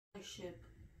Ship.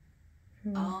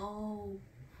 Oh,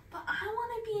 but I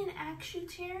want to be an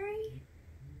actuary.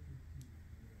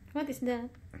 What is that?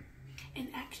 An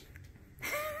action.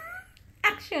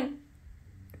 Action.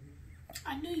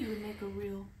 I knew you would make a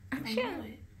reel. Action. I knew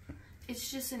it. It's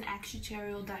just an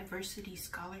actuarial diversity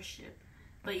scholarship,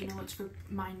 but you know it's for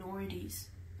minorities.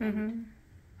 Mm-hmm.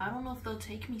 I don't know if they'll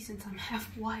take me since I'm half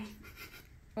white.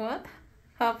 What?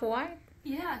 Half white?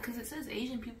 Yeah, because it says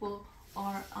Asian people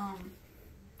are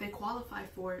they qualify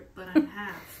for it, but I'm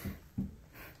half.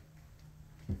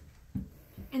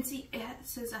 And see, it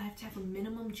says I have to have a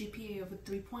minimum GPA of a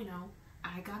 3.0.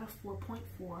 I got a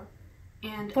 4.4.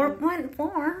 And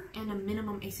 4.4? and a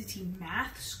minimum ACT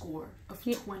math score of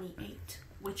 28,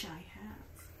 which I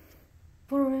have.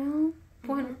 For real?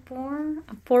 4.4?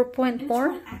 4.4? And it's for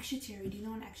an actuary. Do you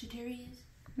know what an actuary is?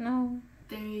 No.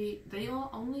 They all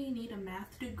only need a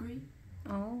math degree.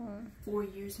 Oh. 4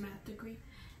 years math degree.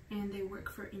 And they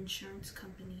work for insurance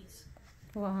companies.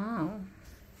 Wow.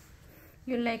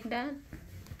 You like that?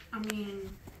 I mean,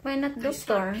 why not they doctor?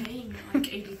 start paying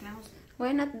like 80,000.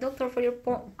 Why not doctor for your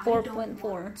 4.4? I don't want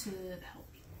to help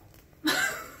you.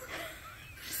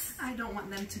 I don't want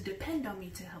them to depend on me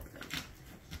to help them.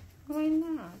 Why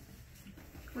not?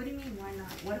 What do you mean, why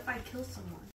not? What if I kill someone?